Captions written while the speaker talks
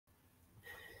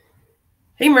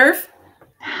Hey, Merf.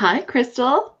 Hi,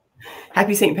 Crystal.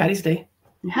 Happy St. Patty's Day.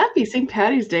 Happy St.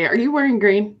 Patty's Day. Are you wearing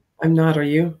green? I'm not, are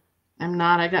you? I'm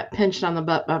not. I got pinched on the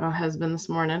butt by my husband this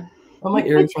morning. Oh, my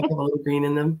earrings have a little green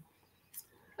in them.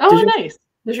 Did Oh, your, nice.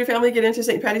 does your family get into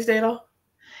St. Patty's Day at all?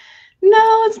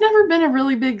 No, it's never been a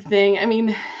really big thing. I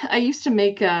mean, I used to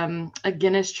make a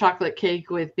Guinness chocolate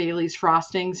cake with Bailey's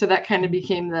frosting, so that kind of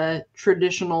became the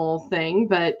traditional thing,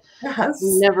 but Yes.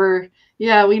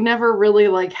 we never really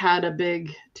like had a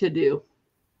big to do.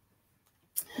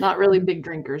 Not really big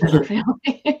drinkers in our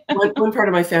family. One part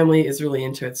of my family is really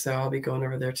into it, so I'll be going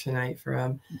over there tonight for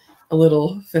a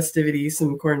little festivity,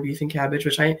 some corned beef and cabbage,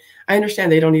 which I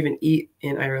understand they don't even eat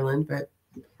in Ireland, but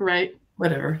Right.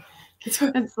 whatever. It's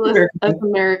us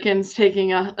Americans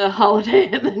taking a holiday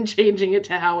and then changing it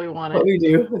to how we want What it. we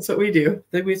do. That's what we do.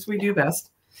 We do best.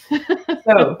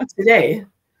 So today,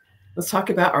 let's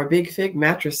talk about our Big Fig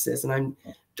mattresses, and I'm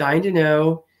dying to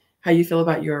know how you feel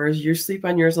about yours. You sleep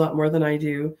on yours a lot more than I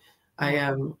do.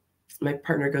 My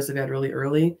partner goes to bed really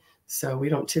early, so we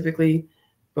don't typically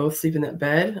both sleep in that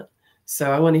bed.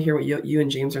 So I want to hear what you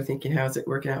and James are thinking. How is it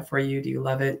working out for you? Do you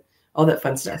love it? All that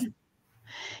fun stuff.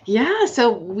 Yeah, so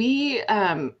we've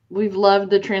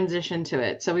loved the transition to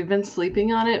it. So we've been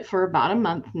sleeping on it for about a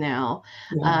month now.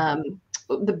 Yeah.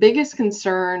 The biggest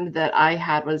concern that I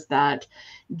had was that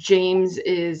James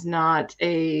is not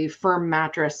a firm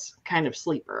mattress kind of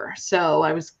sleeper. So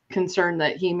I was concerned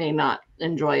that he may not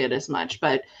enjoy it as much.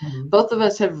 But both of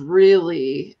us have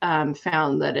really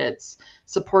found that it's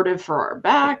supportive for our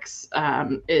backs.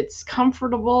 It's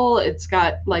comfortable. It's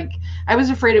got I was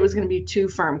afraid it was going to be too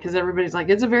firm because everybody's like,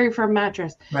 it's a very firm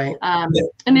mattress. Right.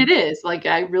 And it is.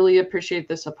 I really appreciate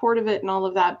the support of it and all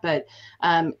of that, but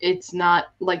it's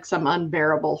not like some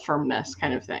unbearable firmness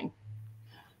kind of thing.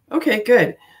 Okay,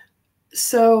 good.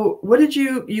 So what did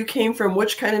you came from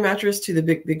which kind of mattress to the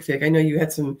Big Fig? I know you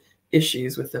had some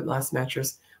issues with the last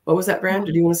mattress. What was that brand?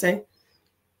 Did you want to say?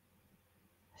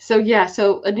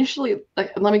 So initially,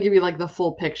 let me give you the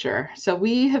full picture. So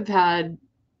we have had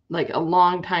a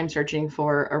long time searching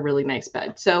for a really nice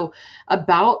bed. So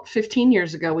about 15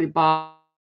 years ago, we bought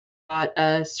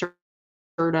a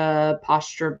Serta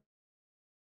Posturepedic,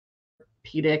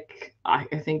 I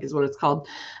think is what it's called.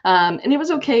 And it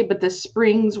was okay, but the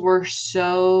springs were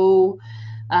so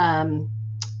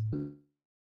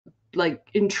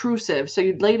intrusive. So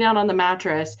you'd lay down on the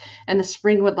mattress and the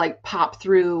spring would pop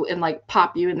through and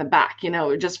pop you in the back.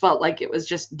 It just felt like it was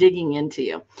just digging into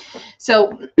you.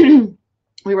 So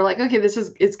we were like, okay,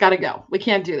 it's got to go. We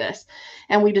can't do this.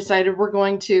 And we decided we're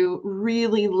going to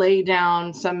really lay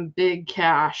down some big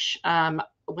cash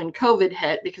when COVID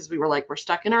hit, because we were like, we're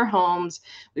stuck in our homes.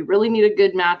 We really need a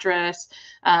good mattress.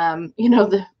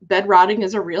 The bed rotting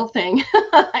is a real thing.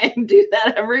 I do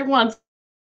that every once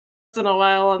in a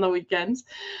while on the weekends.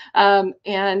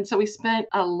 And so we spent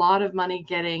a lot of money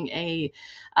getting a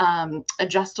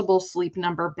adjustable sleep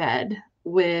number bed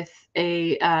with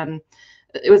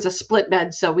it was a split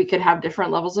bed, so we could have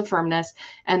different levels of firmness,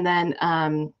 and then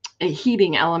a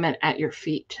heating element at your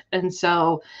feet. And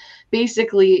so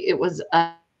basically it was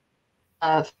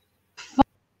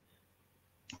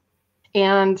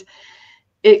and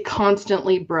it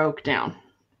constantly broke down.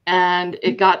 And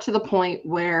it got to the point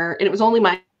where it was only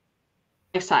my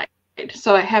side.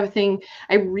 So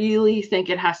I really think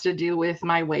it has to do with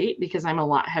my weight, because I'm a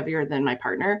lot heavier than my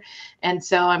partner. And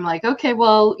so I'm like, okay,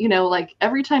 well,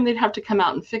 every time they'd have to come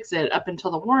out and fix it up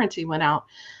until the warranty went out,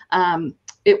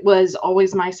 it was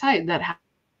always my side that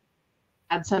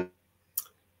had some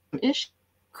issue.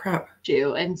 Crap.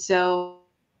 And so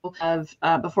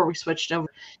before we switched over,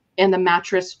 and the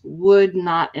mattress would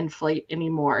not inflate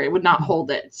anymore. It would not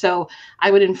hold it. So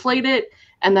I would inflate it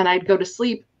and then I'd go to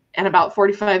sleep. And about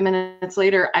 45 minutes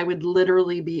later, I would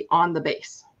literally be on the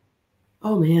base.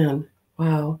 Oh, man.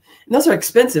 Wow. And those are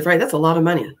expensive, right? That's a lot of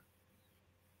money.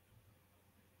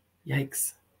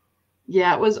 Yikes.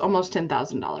 Yeah, it was almost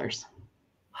 $10,000.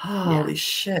 Holy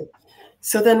shit.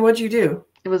 So then what'd you do?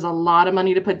 It was a lot of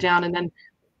money to put down.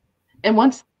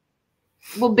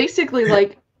 Basically,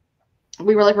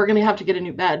 we were like, we're going to have to get a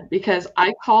new bed, because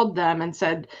I called them and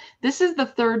said, this is the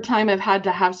third time I've had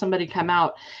to have somebody come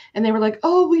out. And they were like,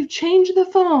 oh, we've changed the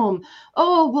foam.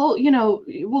 Oh, well,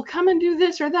 we'll come and do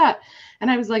this or that. And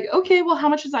I was like, okay, well, how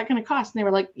much is that going to cost? And they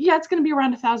were like, yeah, it's going to be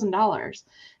around $1,000.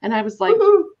 And I was like,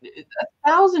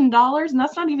 $1,000? And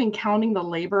that's not even counting the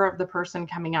labor of the person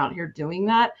coming out here doing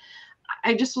that.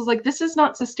 I just was like, this is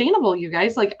not sustainable, you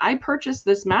guys. I purchased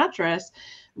this mattress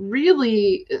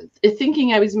really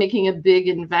thinking I was making a big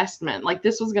investment.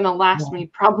 This was going to last me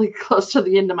probably close to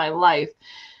the end of my life.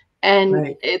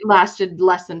 And it lasted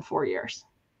less than 4 years.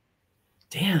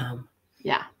 Damn.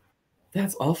 Yeah.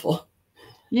 That's awful.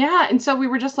 Yeah. And so we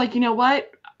were just like, you know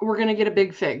what? We're going to get a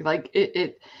Big Fig. Like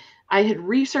I had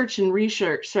researched and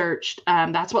researched.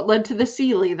 That's what led to the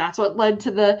Sealy. That's what led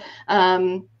to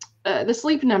the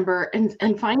Sleep Number.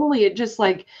 And finally it just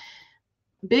like,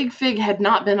 Big Fig had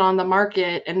not been on the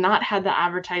market and not had the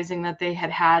advertising that they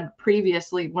had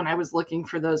previously when I was looking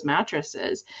for those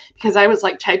mattresses, because I was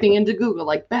like typing into Google,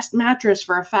 like best mattress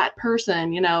for a fat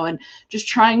person, you know, and just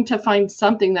trying to find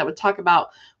something that would talk about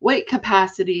weight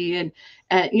capacity and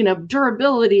you know,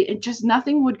 durability. And just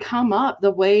nothing would come up the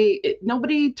way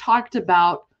nobody talked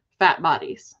about fat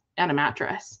bodies and a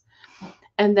mattress.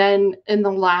 And then in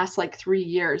the last like 3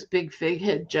 years, Big Fig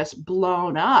had just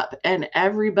blown up. And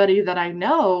everybody that I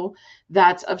know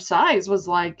that's of size was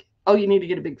like, oh, you need to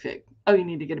get a Big Fig. Oh, you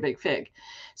need to get a Big Fig.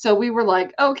 So we were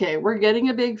like, okay, we're getting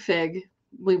a Big Fig.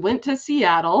 We went to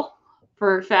Seattle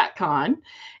for FatCon,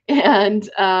 and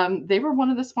they were one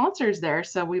of the sponsors there.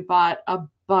 So we bought a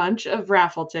bunch of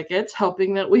raffle tickets,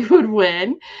 hoping that we would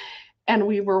win. And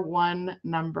we were one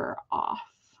number off.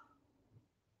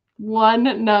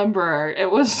 One number.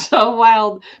 It was so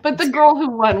wild. But the girl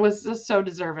who won was just so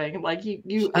deserving. Like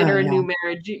you enter a new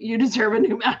marriage, you deserve a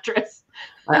new mattress.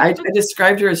 I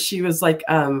described her as she was like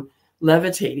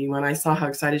levitating when I saw how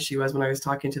excited she was when I was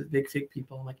talking to the Big Fig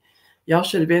people. I'm like, y'all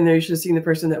should have been there. You should have seen the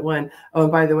person that won. Oh,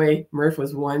 and by the way, Merf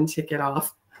was one ticket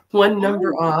off, one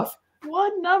number off.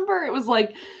 One number. It was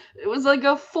like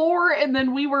a 4, and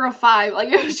then we were a 5. Like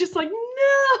it was just like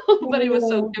no. But it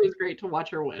was great to watch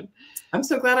her win. I'm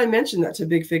so glad I mentioned that to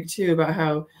Big Fig too, about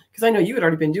how, because I know you had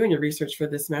already been doing your research for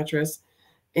this mattress,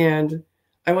 and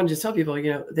I wanted to tell people,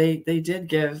 you know, they did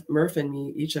give Merf and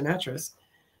me each a mattress.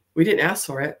 We didn't ask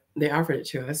for it; they offered it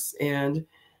to us, and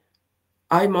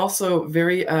I'm also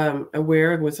very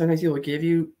aware of when sometimes people give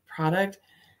you product,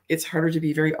 it's harder to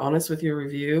be very honest with your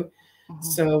review. Mm-hmm.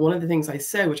 So one of the things I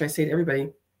said, which I say to everybody,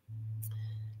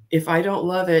 if I don't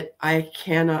love it, I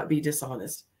cannot be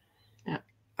dishonest.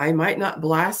 I might not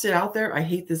blast it out there. I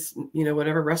hate this, you know,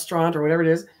 whatever restaurant or whatever it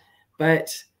is,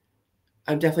 but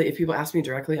I'm definitely, if people ask me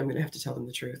directly, I'm going to have to tell them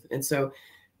the truth. And so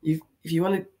if you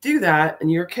want to do that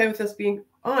and you're okay with us being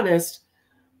honest,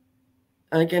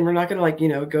 again, we're not going to like, you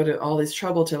know, go to all this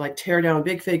trouble to like tear down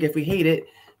Big Fig if we hate it,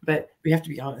 but we have to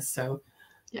be honest. So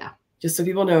yeah, just so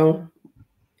people know,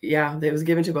 yeah, it was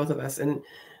given to both of us. And,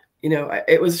 you know,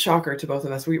 it was a shocker to both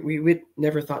of us. We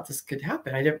never thought this could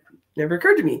happen. Never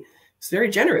occurred to me. It's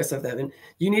very generous of them. And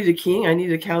you needed a king. I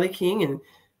needed a Cali king. And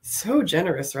so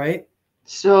generous, right?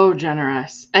 So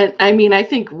generous. And I mean, I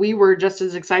think we were just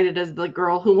as excited as the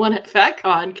girl who won at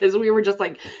FatCon, because we were just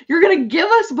like, you're going to give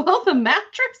us both a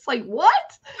mattress? Like,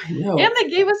 what? I know. And they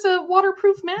gave us a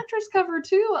waterproof mattress cover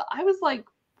too. I was like,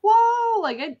 whoa.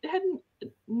 Like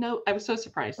I was so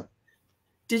surprised.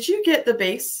 Did you get the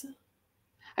base?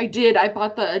 I did. I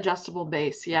bought the adjustable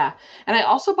base. Yeah. And I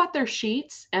also bought their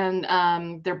sheets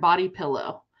and their body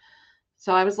pillow.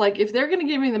 So I was like, if they're going to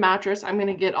give me the mattress, I'm going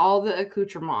to get all the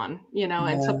accoutrement, you know,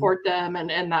 and support them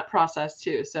and that process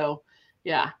too. So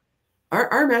yeah.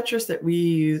 Our mattress that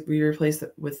we replaced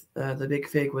with the Big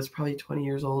Fig was probably 20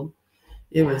 years old.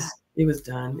 It was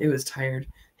done. It was tired.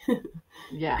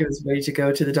 Yeah. It was ready to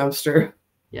go to the dumpster.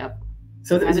 Yep.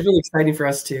 So it was really exciting for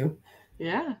us too.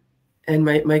 Yeah. And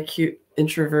my cute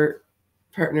introvert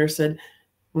partner said,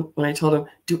 when I told him,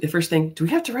 the first thing, do we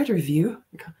have to write a review?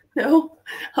 Go, no,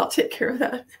 I'll take care of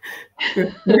that.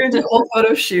 We're going to do a whole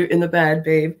photo shoot in the bed,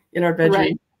 babe, in our bedroom.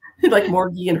 Right. Like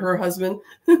Morgie and her husband.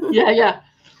 Yeah.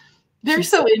 They're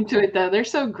so into it though. They're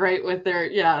so great with their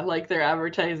their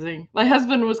advertising. My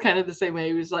husband was kind of the same way.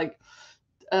 He was like,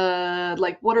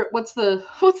 what's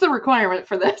the requirement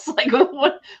for this? Like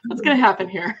what's going to happen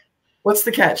here? What's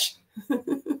the catch?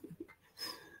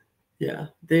 Yeah,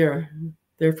 they're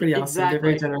pretty awesome. Exactly. They're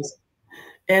very generous.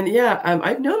 And yeah,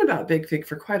 I've known about Big Fig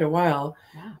for quite a while,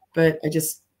 but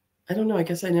I don't know. I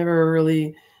guess I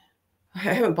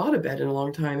haven't bought a bed in a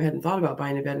long time. I hadn't thought about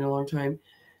buying a bed in a long time.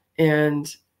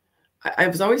 And I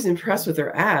was always impressed with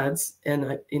their ads.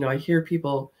 And I hear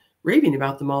people raving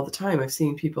about them all the time. I've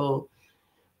seen people,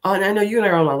 and I know you and I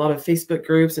are on a lot of Facebook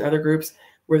groups and other groups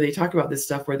where they talk about this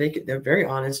stuff, where they're very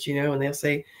honest, you know, and they'll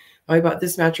say, oh, I bought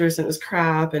this mattress and it was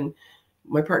crap. And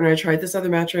my partner and I tried this other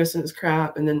mattress and it's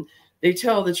crap. And then they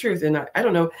tell the truth. And I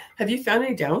don't know, have you found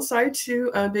any downside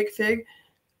to Big Fig?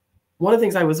 One of the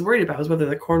things I was worried about was whether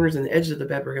the corners and the edges of the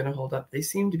bed were going to hold up. They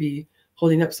seem to be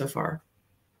holding up so far.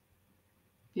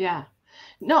 Yeah.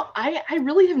 No, I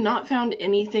really have not found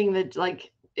anything that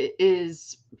like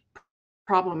is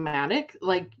problematic.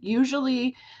 Like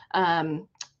usually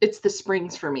it's the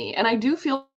springs for me. And I do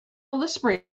feel the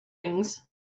springs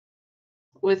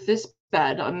with this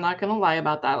bed. I'm not going to lie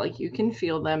about that. Like, you can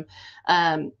feel them.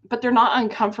 But they're not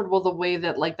uncomfortable the way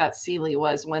that like that Sealy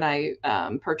was when I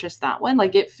purchased that one.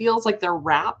 Like, it feels like they're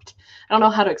wrapped. I don't know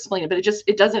how to explain it, but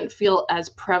it doesn't feel as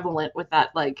prevalent with that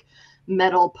like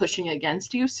metal pushing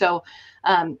against you. So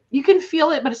you can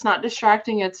feel it, but it's not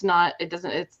distracting.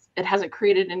 It hasn't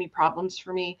created any problems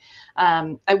for me.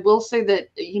 I will say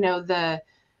that,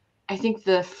 I think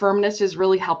the firmness is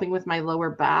really helping with my lower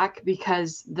back,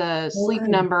 because the Sleep Right.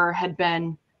 Number had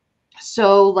been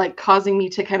so like causing me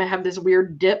to kind of have this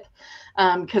weird dip,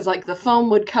 because like the foam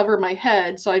would cover my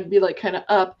head, so I'd be like kind of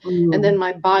up, and then Mm.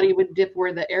 my body would dip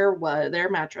where the air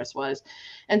mattress was.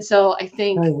 And so I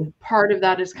think Right. part of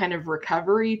that is kind of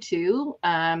recovery too,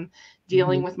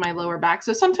 dealing Mhm. with my lower back.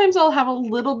 So sometimes I'll have a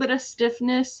little bit of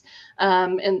stiffness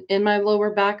in my lower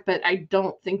back, but I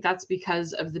don't think that's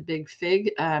because of the Big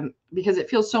Fig, because it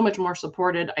feels so much more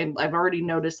supported. I've already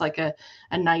noticed like a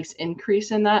nice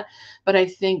increase in that. But I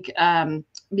think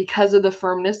because of the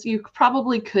firmness, you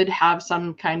probably could have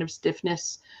some kind of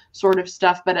stiffness sort of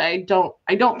stuff, but I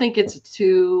don't think it's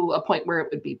to a point where it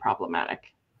would be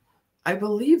problematic. I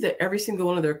believe that every single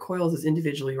one of their coils is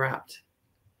individually wrapped.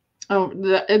 Oh,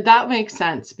 that makes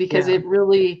sense, because Yeah. it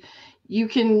really, you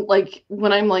can like,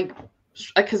 when I'm like,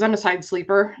 because I'm a side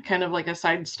sleeper, kind of like a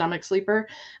side stomach sleeper,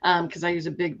 because I use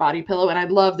a big body pillow, and I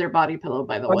love their body pillow,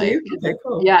 by the Oh, do way, you? because Okay,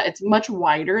 cool. yeah, it's much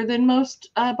wider than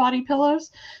most body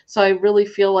pillows. So I really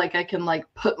feel like I can like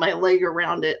put my leg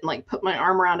around it and like put my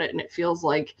arm around it, and it feels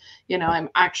like, I'm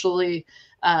actually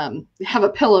have a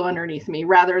pillow underneath me,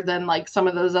 rather than like some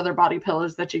of those other body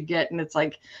pillows that you get, and it's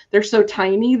like they're so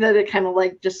tiny that it kind of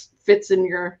like just fits in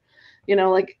your,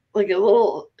 like a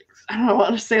little, I don't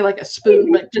want to say like a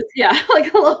spoon, but just, yeah,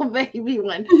 like a little baby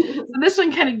one. So this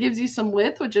one kind of gives you some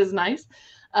width, which is nice.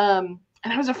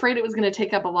 And I was afraid it was going to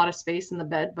take up a lot of space in the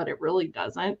bed, but it really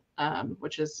doesn't,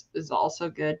 which is also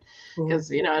good, Cool.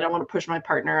 because I don't want to push my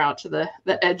partner out to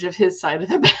the edge of his side of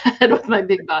the bed with my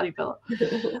big body pillow.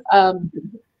 Um,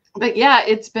 but yeah,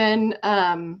 it's been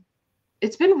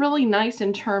really nice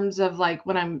in terms of like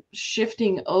when I'm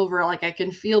shifting over, like I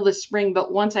can feel the spring,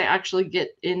 but once I actually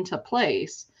get into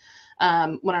place,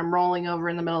 when I'm rolling over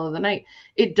in the middle of the night,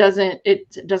 it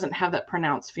doesn't have that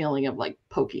pronounced feeling of like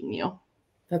poking you.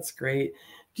 That's great.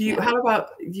 Yeah.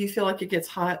 Do you feel like it gets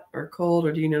hot or cold,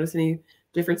 or do you notice any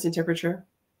difference in temperature?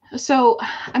 So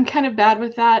I'm kind of bad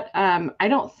with that. I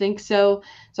don't think so.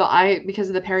 So because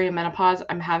of the perimenopause,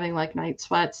 I'm having like night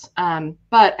sweats.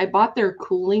 But I bought their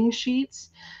cooling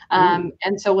sheets. Ooh,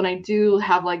 And so when I do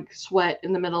have like sweat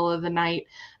in the middle of the night,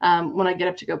 when I get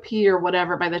up to go pee or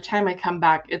whatever, by the time I come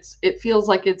back, it feels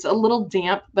like it's a little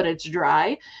damp, but it's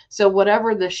dry. So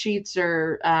whatever the sheets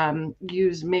are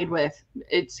made with,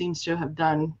 it seems to have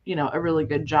done, a really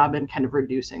good job in kind of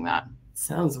reducing that.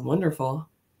 sounds wonderful.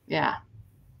 Yeah.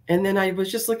 And then I was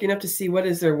just looking up to see what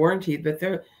is their warranty, but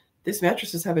this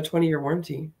mattresses have a 20-year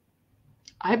warranty.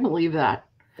 I believe that.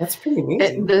 That's pretty It,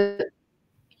 amazing. the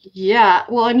Yeah,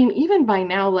 well, I mean, even by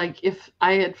now, like if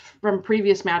I had from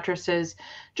previous mattresses,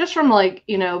 just from like,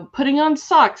 putting on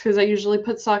socks, because I usually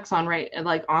put socks on right and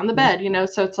like on the Yeah. bed,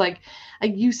 so it's like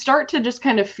you start to just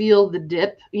kind of feel the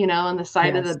dip, in the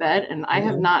side of the Yes. bed, and I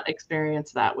have Uh-huh. not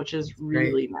experienced that, which is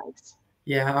Great. really nice.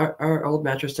 Yeah, our old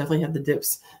mattress definitely had the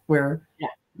dips where Yeah.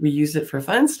 we use it for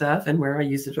fun stuff and where I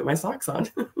used to put my socks on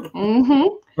Mm-hmm.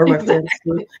 or my pants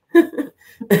too.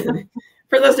 Exactly.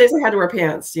 For those days I had to wear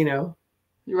pants.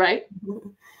 Right?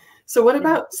 So what Yeah.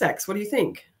 about sex? What do you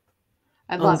think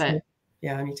I on love this? it.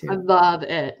 Yeah, me I too. love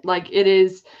it. Like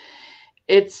it's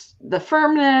the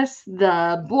firmness,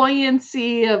 the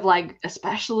buoyancy of like,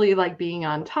 especially like being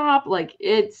on top, like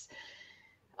it's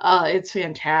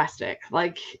fantastic.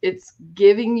 Like it's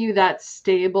giving you that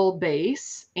stable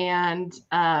base, and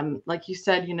like you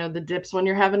said, the dips when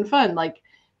you're having fun. Like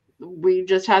we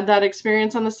just had that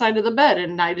experience on the side of the bed,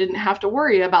 and I didn't have to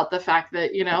worry about the fact that,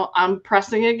 I'm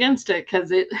pressing against it because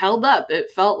it held up.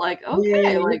 It felt like,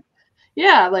 okay, Yay. like,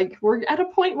 yeah, like we're at a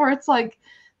point where it's like,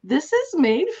 this is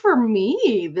made for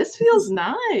me. This This feels is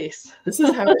nice. this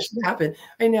is how it should happen.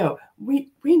 I know.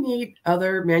 We need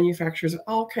other manufacturers of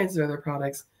all kinds of other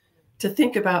products to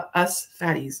think about us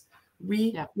fatties.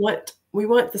 Yeah. We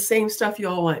want the same stuff you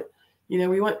all want.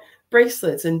 We want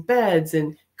bracelets and beds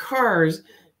and cars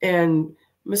and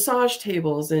massage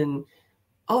tables and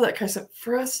all that kind of stuff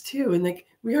for us too. And like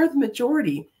we are the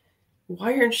majority.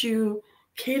 Why aren't you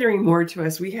catering more to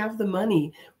us? We have the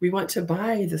money. We want to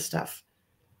buy the stuff.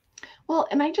 Well,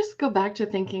 and I just go back to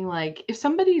thinking like, if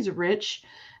somebody's rich,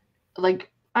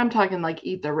 like I'm talking like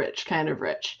eat the rich kind of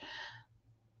rich,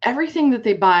 everything that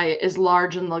they buy is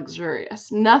large and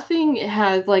luxurious. Nothing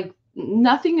has like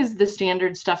nothing is the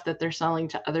standard stuff that they're selling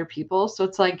to other people. So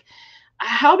it's like,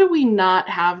 how do we not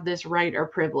have this right or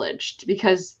privileged?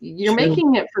 Because you're True.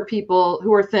 making it for people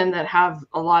who are thin that have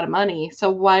a lot of money.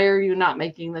 So why are you not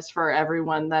making this for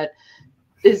everyone that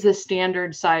is the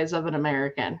standard size of an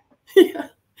American? Yeah.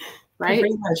 Right.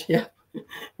 Pretty much. Yeah.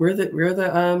 We're the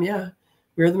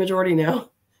majority now.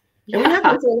 And we have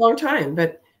Yeah. been for a long time,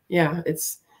 but yeah,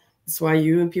 it's why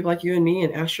you and people like you and me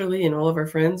and Ashley and all of our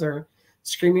friends are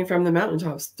screaming from the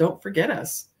mountaintops. Don't forget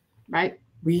us. Right.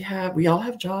 We all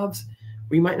have jobs.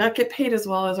 We might not get paid as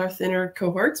well as our thinner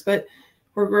cohorts, but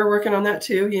we're working on that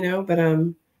too, you know. But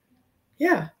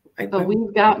yeah. But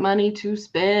we've got money to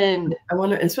spend. I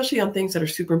want to, especially on things that are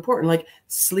super important, like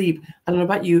sleep. I don't know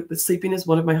about you, but sleeping is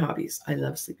one of my hobbies. I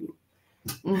love sleeping.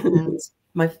 Mm-hmm.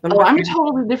 I'm a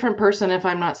totally different person if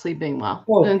I'm not sleeping well.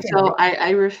 And so I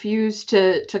refuse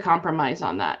to compromise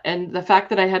on that. And the fact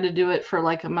that I had to do it for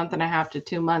like a month and a half to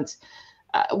 2 months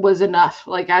was enough.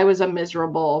 Like I was a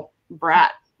miserable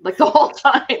brat like the whole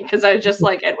time because I was just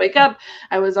like, I'd wake up,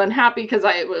 I was unhappy because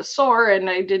I was sore and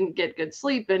I didn't get good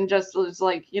sleep and just was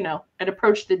like, you know, I'd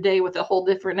approach the day with a whole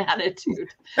different attitude.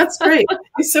 That's great.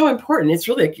 It's so important. It's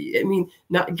really, I mean,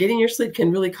 not getting your sleep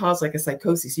can really cause like a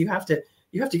psychosis. You have to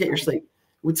get your sleep.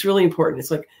 It's really important. It's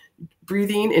like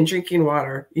breathing and drinking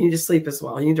water. You need to sleep as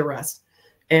well. You need to rest.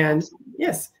 And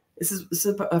yes, this is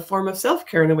a form of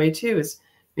self-care in a way too, is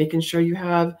making sure you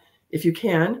have, if you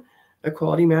can, a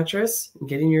quality mattress and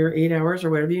getting your 8 hours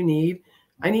or whatever you need.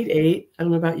 I need 8. I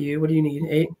don't know about you. What do you need?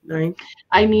 8, 9?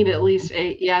 I need at least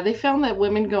 8. Yeah, they found that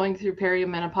women going through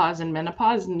perimenopause and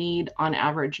menopause need on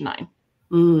average 9.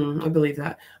 I believe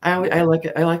that. I like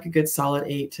it. I like a good solid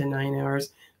 8 to 9 hours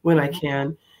when I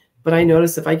can. But I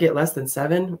notice if I get less than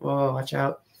 7, oh, watch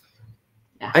out.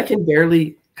 Yeah. I can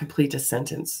barely complete a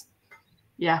sentence.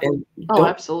 Yeah. And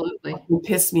absolutely. Don't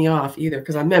piss me off either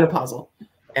because I'm menopausal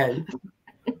and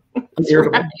I'm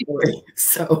irritable. Right.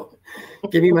 So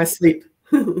give me my sleep.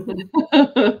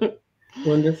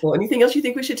 Wonderful. Anything else you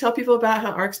think we should tell people about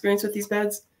our experience with these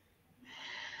beds?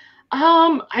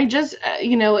 I just,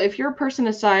 you know, if you're a person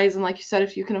of size and like you said,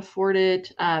 if you can afford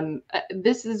it,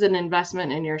 this is an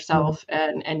investment in yourself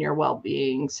and your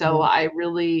well-being. So I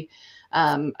really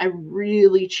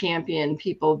champion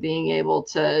people being able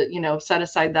to, you know, set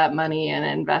aside that money and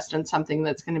invest in something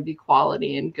that's going to be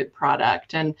quality and good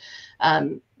product. And,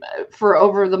 for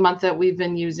over the month that we've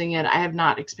been using it, I have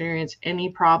not experienced any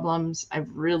problems. I've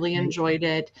really enjoyed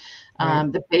it.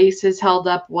 The base has held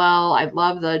up well. I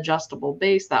love the adjustable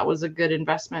base. That was a good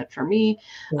investment for me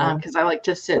because I like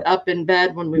to sit up in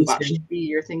bed when we watch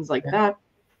TV or things like that.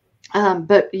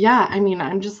 But yeah, I mean,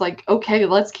 I'm just like, okay,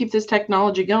 let's keep this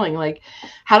technology going. Like,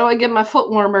 how do I get my foot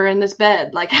warmer in this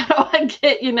bed? Like, how do I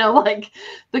get, you know, like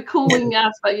the cooling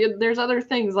aspect? There's other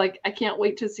things like I can't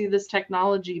wait to see this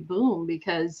technology boom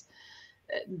because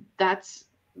that's,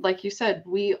 like you said,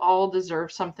 we all deserve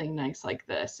something nice like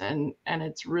this. And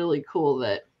it's really cool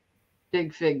that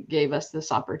Big Fig gave us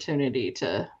this opportunity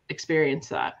to experience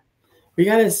that. We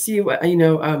got to see what, you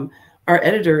know, our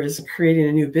editor is creating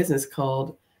a new business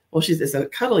called, well, it's a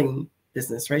cuddling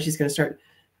business, right? She's going to start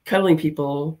cuddling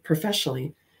people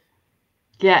professionally.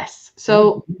 Yes.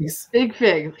 So Big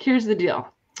Fig, here's the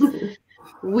deal.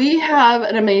 We have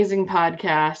an amazing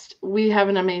podcast. We have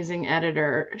an amazing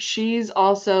editor. She's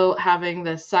also having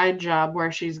this side job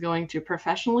where she's going to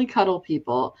professionally cuddle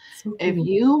people. So cool. If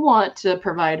you want to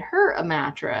provide her a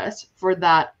mattress for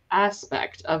that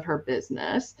aspect of her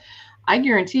business, I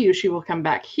guarantee you she will come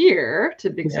back here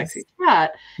to Big Sexy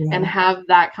Cat and have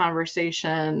that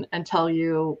conversation and tell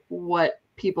you what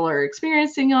people are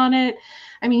experiencing on it.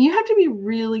 I mean, you have to be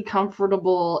really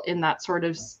comfortable in that sort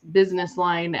of business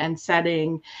line and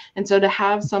setting. And so to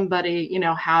have somebody, you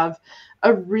know, have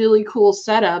a really cool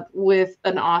setup with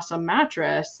an awesome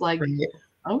mattress, like,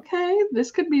 okay,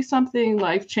 this could be something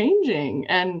life-changing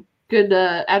and good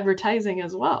advertising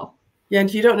as well. Yeah, and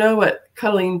if you don't know what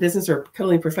cuddling business or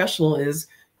cuddling professional is,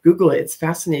 Google it. It's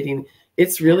fascinating.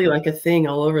 It's really like a thing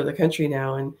all over the country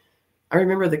now. And I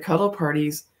remember the cuddle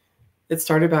parties that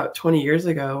started about 20 years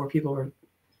ago where people were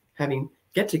having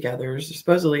get-togethers,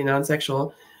 supposedly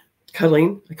non-sexual,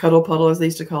 cuddling, a cuddle puddle as they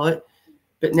used to call it.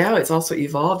 But now it's also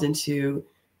evolved into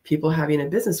people having a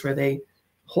business where they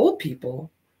hold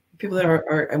people that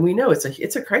are and we know it's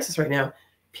a crisis right now.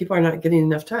 People are not getting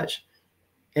enough touch.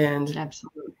 And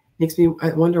absolutely. I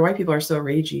wonder why people are so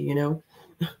ragey, you know?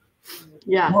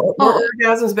 Yeah. More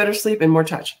orgasms, better sleep, and more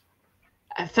touch.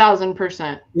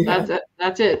 1,000%. Yeah.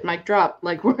 That's it. Mic drop.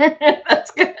 Like that's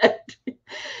good.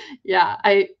 Yeah,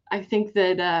 I think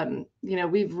that you know,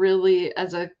 we've really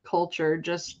as a culture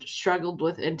just struggled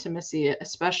with intimacy,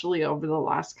 especially over the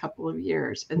last couple of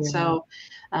years. And Yeah. so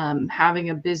having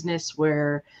a business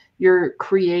where you're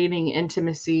creating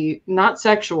intimacy, not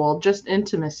sexual, just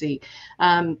intimacy,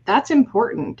 that's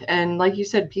important. And like you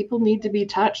said, people need to be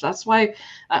touched. That's why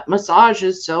massage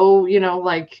is so, you know,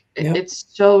 like Yep. it's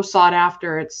so sought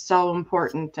after. It's so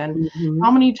important. And Hmm.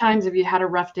 how many times have you had a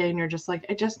rough day and you're just like,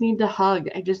 I just need to hug.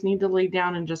 I just need to lay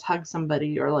down and just hug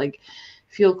somebody, or like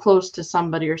feel close to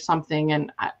somebody or something.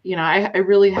 And, you know, I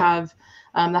really have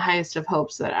the highest of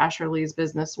hopes that Asher Lee's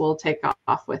business will take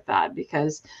off with that,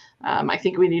 because I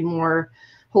think we need more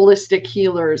holistic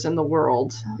healers in the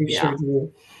world. We sure Yeah.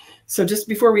 do. So just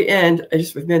before we end, I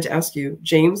just meant to ask you,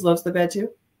 James loves the bed too?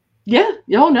 Yeah.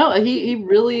 Oh, no, he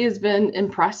really has been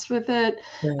impressed with it.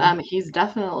 Yeah. He's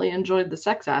definitely enjoyed the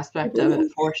sex aspect of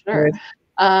it for sure.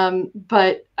 Good.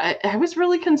 But I was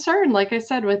really concerned, like I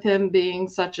said, with him being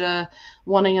such a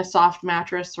wanting a soft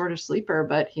mattress sort of sleeper,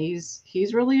 but he's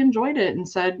really enjoyed it and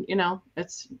said, you know,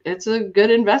 it's a good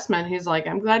investment. He's like,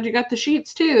 I'm glad you got the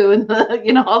sheets too, and the,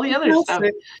 you know, all the other stuff.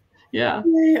 Fantastic. Yeah.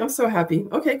 Yay, I'm so happy.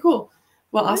 Okay, cool.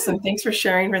 Well, Yeah. awesome. Thanks for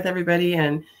sharing with everybody.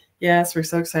 And yes, we're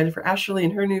so excited for Ashley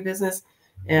and her new business.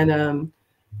 And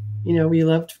you know, we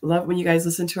love when you guys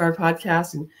listen to our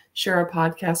podcast and share our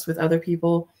podcast with other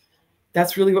people.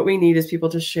 That's really what we need, is people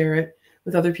to share it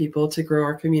with other people to grow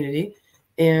our community.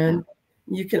 And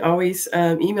you can always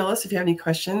email us if you have any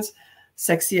questions,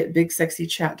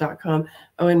 sexy@bigsexychat.com.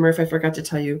 Oh, and Merf, I forgot to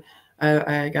tell you,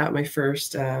 I got my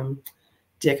first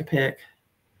dick pic.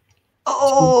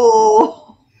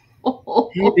 Oh.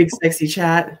 Hey, Big Sexy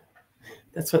Chat.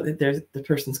 That's what the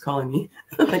person's calling me.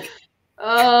 Like,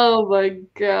 Oh my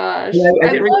gosh. I I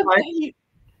didn't love respond. that I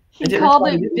he didn't called respond.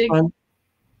 I it didn't big. respond.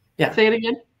 Yeah, Say it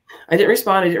again. I didn't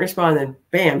respond. I didn't respond. And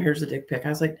bam, here's the dick pic. I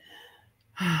was like,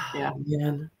 Yeah. oh,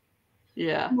 man.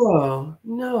 Yeah. Whoa, I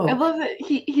no. love that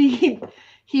he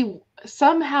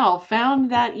somehow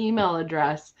found that email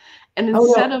address, and Oh,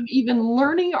 instead no. of even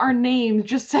learning our names,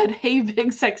 just said, "Hey,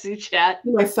 big sexy chat."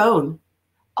 My phone.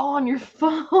 Oh, on your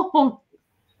phone.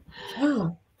 Yeah.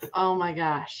 Oh my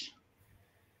gosh.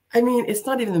 I mean, it's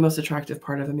not even the most attractive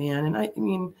part of a man. And I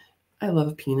mean, I love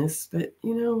a penis, but,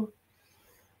 you know,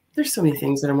 there's so many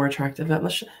things that are more attractive.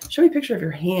 Show me a picture of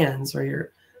your hands or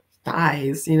your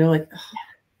thighs, you know, like,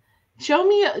 Show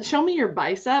me your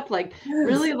bicep. Like yes.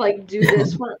 really, like do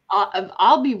this one.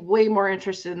 I'll be way more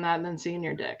interested in that than seeing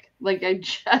your dick. Like I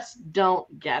just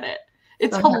don't get it.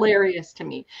 It's hilarious to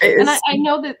me, and I It's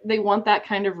know that they want that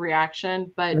kind of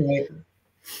reaction, but right.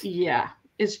 yeah,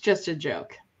 it's just a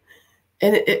joke.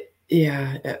 And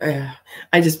yeah,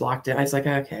 I just blocked it. I was like,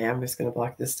 okay, I'm just going to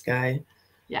block this guy.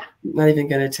 Yeah. I'm not even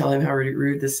going to tell him how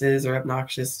rude this is or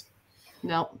obnoxious.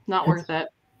 No, not worth it.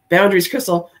 Boundaries,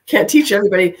 Crystal. Can't teach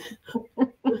everybody.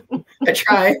 I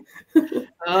try.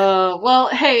 Well,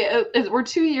 hey, we're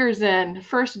 2 years in.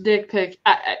 First dick pic.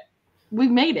 We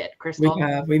made it, Crystal.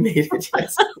 We made it,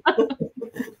 yes.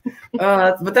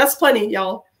 But that's plenty,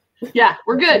 y'all. Yeah,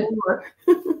 we're good.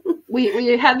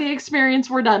 We had the experience.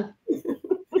 We're done.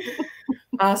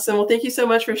 Awesome. Well, thank you so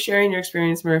much for sharing your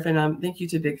experience, Merf, and thank you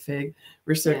to Big Fig.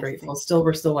 We're so grateful.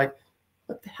 We're still like,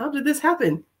 how did this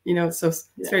happen? You know, so it's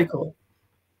very cool.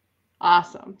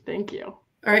 Awesome. Thank you. All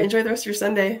right. Enjoy the rest of your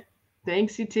Sunday.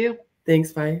 Thanks, you too.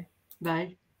 Thanks. Bye.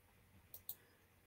 Bye.